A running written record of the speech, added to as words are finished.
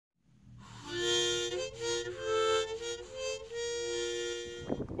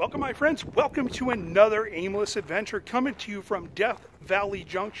Welcome, my friends. Welcome to another aimless adventure coming to you from Death Valley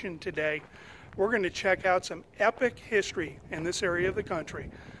Junction today. We're going to check out some epic history in this area of the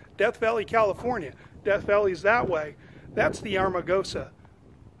country. Death Valley, California. Death Valley's that way. That's the Amargosa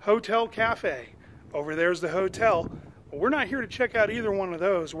Hotel Cafe. Over there's the hotel. We're not here to check out either one of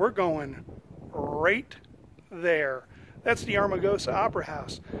those. We're going right there. That's the Amargosa Opera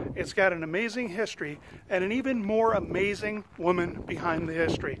House. It's got an amazing history and an even more amazing woman behind the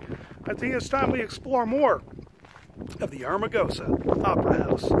history. I think it's time we explore more of the Amargosa Opera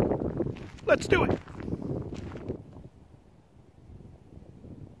House. Let's do it.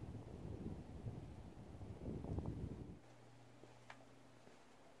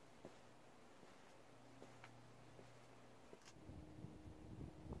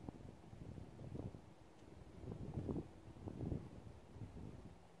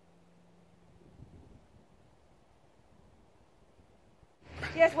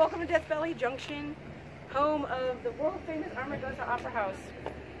 Yes, welcome to Death Valley Junction, home of the world-famous Amargosa Opera House.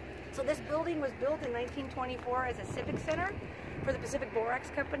 So this building was built in 1924 as a civic center for the Pacific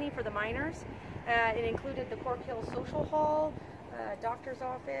Borax Company for the miners. It included the Cork Hill Social Hall, doctor's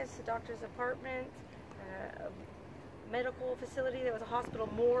office, a doctor's apartment, a medical facility. There was a hospital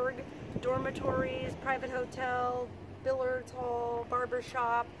morgue, dormitories, private hotel, billiards hall, barber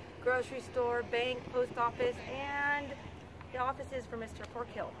shop, grocery store, bank, post office, and the offices for Mr.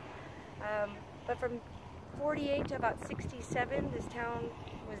 Corkhill. But from 48 to about 67, this town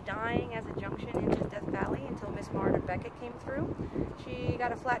was dying as a junction into Death Valley until Miss Marta Beckett came through. She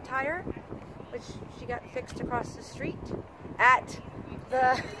got a flat tire, which she got fixed across the street at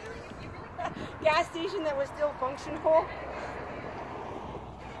the gas station that was still functional.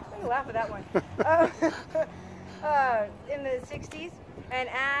 I laugh at that one. In the 60s. And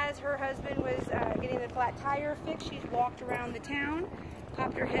as her husband was getting the flat tire fixed, she walked around the town,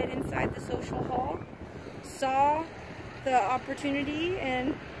 popped her head inside the social hall, saw the opportunity,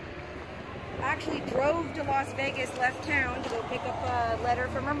 and actually drove to Las Vegas, left town to go pick up a letter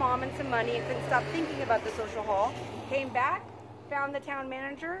from her mom and some money, and couldn't stop thinking about the social hall. Came back, found the town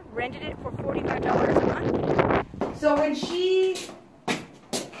manager, rented it for $45 a month. So when she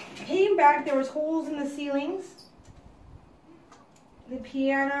came back, there was holes in the ceilings. The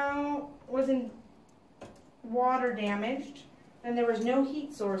piano wasn't water damaged, and there was no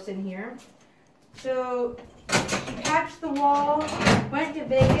heat source in here. So she patched the wall, went to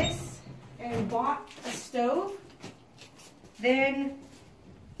Vegas, and bought a stove. Then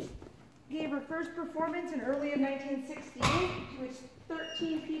gave her first performance in early of 1968, which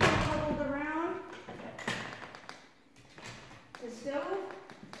 13 people huddled around the stove.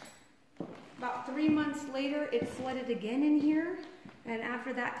 About 3 months later, it flooded again in here. And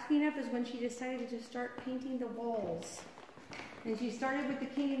after that cleanup is when she decided to start painting the walls. And she started with the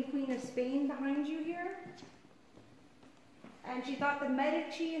King and Queen of Spain behind you here. And she thought the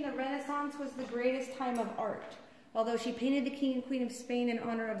Medici and the Renaissance was the greatest time of art, although she painted the King and Queen of Spain in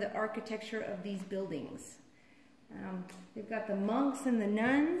honor of the architecture of these buildings. They've got the monks and the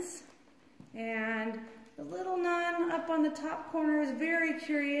nuns, and the little nun up on the top corner is very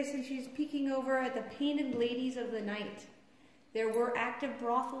curious, and she's peeking over at the painted ladies of the night. There were active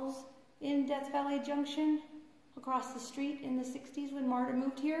brothels in Death Valley Junction across the street in the 60s when Marta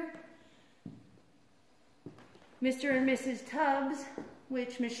moved here. Mr. and Mrs. Tubbs,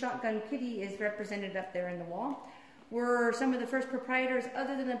 which Miss Shotgun Kitty is represented up there in the wall, were some of the first proprietors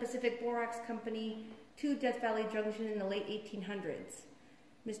other than the Pacific Borax Company to Death Valley Junction in the late 1800s.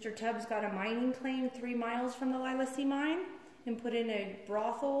 Mr. Tubbs got a mining claim 3 miles from the Lila C mine and put in a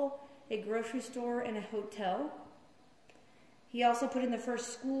brothel, a grocery store, and a hotel. He also put in the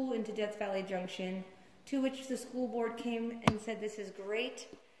first school into Death Valley Junction, to which the school board came and said, "This is great."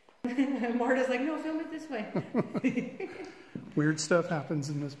 Marta's like, "No, film it this way." Weird stuff happens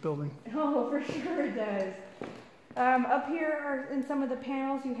in this building. Oh, for sure it does. Up here are, in some of the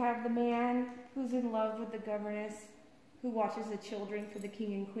panels, you have the man who's in love with the governess, who watches the children for the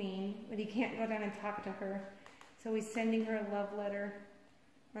king and queen, but he can't go down and talk to her. So he's sending her a love letter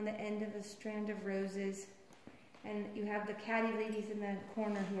on the end of a strand of roses. And you have the catty ladies in the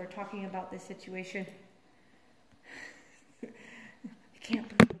corner who are talking about this situation. I can't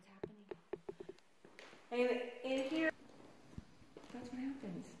believe what's happening. Anyway, in here, that's what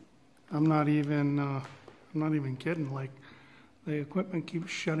happens. I'm not even kidding. Like, the equipment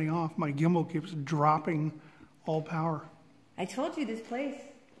keeps shutting off. My gimbal keeps dropping all power. I told you this place.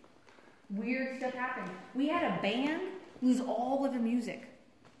 Weird stuff happened. We had a band lose all of the music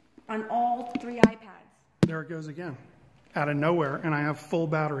on all 3 iPads. There it goes again, out of nowhere, and I have full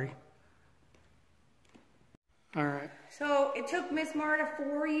battery. All right. So it took Miss Marta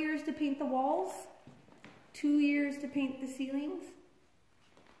 4 years to paint the walls, 2 years to paint the ceilings.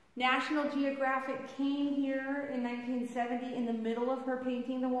 National Geographic came here in 1970 in the middle of her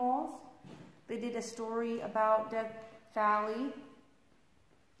painting the walls. They did a story about Death Valley,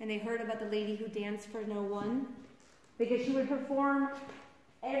 and they heard about the lady who danced for no one, because she would perform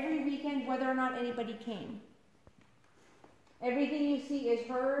every weekend whether or not anybody came. Everything you see is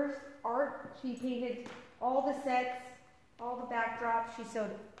hers, art. She painted all the sets, all the backdrops. She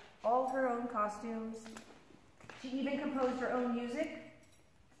sewed all of her own costumes. She even composed her own music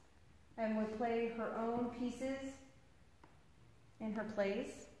and would play her own pieces in her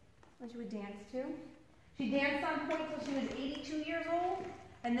plays that she would dance to. She danced on point till she was 82 years old,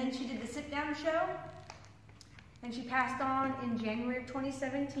 and then she did the sit-down show, and she passed on in January of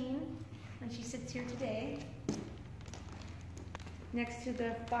 2017, and she sits here today next to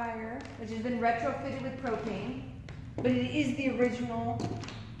the fire, which has been retrofitted with propane, but it is the original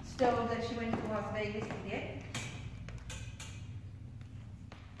stove that she went to Las Vegas to get.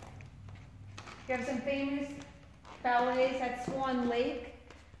 You have some famous ballets at Swan Lake.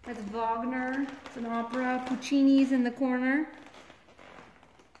 That's Wagner. It's an opera. Puccini's in the corner.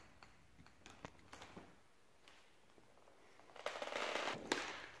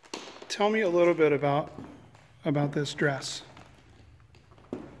 Tell me a little bit about this dress.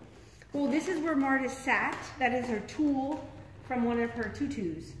 Well, this is where Marta sat. That is her tool from one of her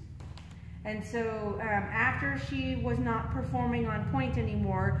tutus. And so after she was not performing on point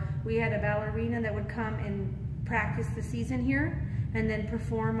anymore, we had a ballerina that would come and practice the season here and then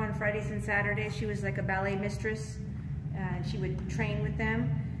perform on Fridays and Saturdays. She was like a ballet mistress, and she would train with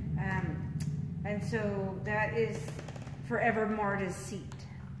them. And so that is forever Marta's seat.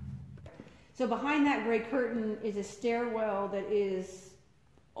 So behind that gray curtain is a stairwell that is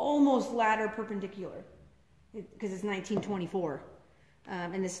almost ladder perpendicular, because it's 1924.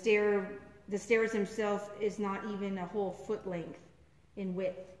 And the stairs themselves is not even a whole foot length in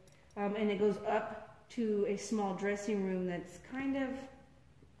width. And it goes up to a small dressing room that's kind of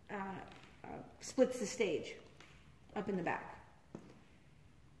splits the stage up in the back.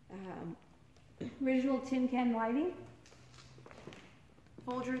 Original tin can lighting.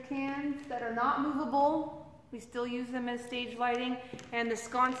 Folger cans that are not movable. We still use them as stage lighting. And the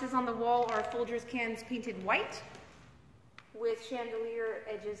sconces on the wall are Folgers cans painted white with chandelier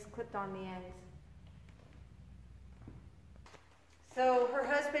edges clipped on the ends. So her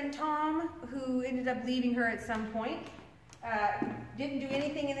husband, Tom, who ended up leaving her at some point, didn't do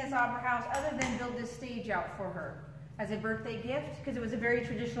anything in this opera house other than build this stage out for her as a birthday gift, because it was a very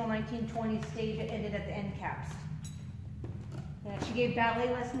traditional 1920s stage that ended at the end caps. She gave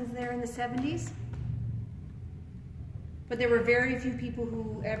ballet lessons there in the 70s. But there were very few people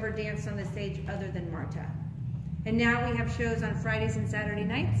who ever danced on the stage other than Marta. And now we have shows on Fridays and Saturday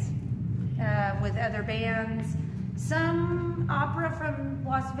nights with other bands. Some opera from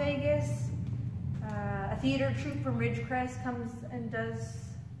Las Vegas. A theater troupe from Ridgecrest comes and does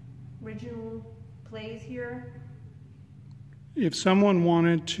original plays here. If someone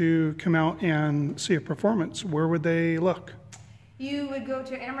wanted to come out and see a performance, where would they look? You would go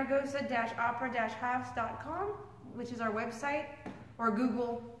to amargosa-opera-house.com, which is our website, or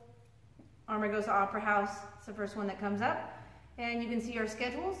Google Amargosa Opera House. It's the first one that comes up. And you can see our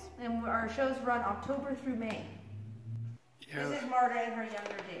schedules, and our shows run October through May. Yeah. This is Marta in her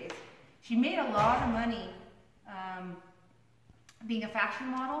younger days. She made a lot of money being a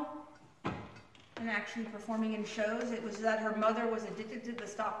fashion model and actually performing in shows. It was that her mother was addicted to the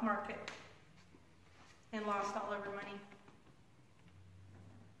stock market and lost all of her money.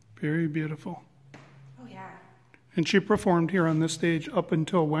 Very beautiful. Oh, yeah. And she performed here on this stage up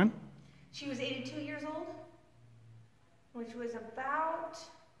until when? She was 82 years old, which was about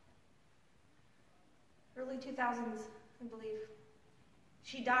early 2000s, I believe.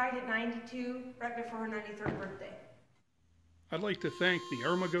 She died at 92, right before her 93rd birthday. I'd like to thank the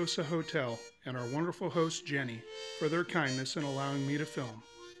Amargosa Hotel and our wonderful host, Jenny, for their kindness in allowing me to film.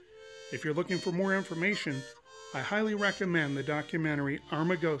 If you're looking for more information, I highly recommend the documentary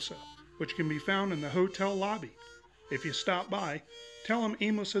Amargosa, which can be found in the hotel lobby. If you stop by, tell them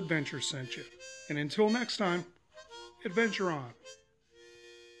Aimless Adventures sent you. And until next time, adventure on.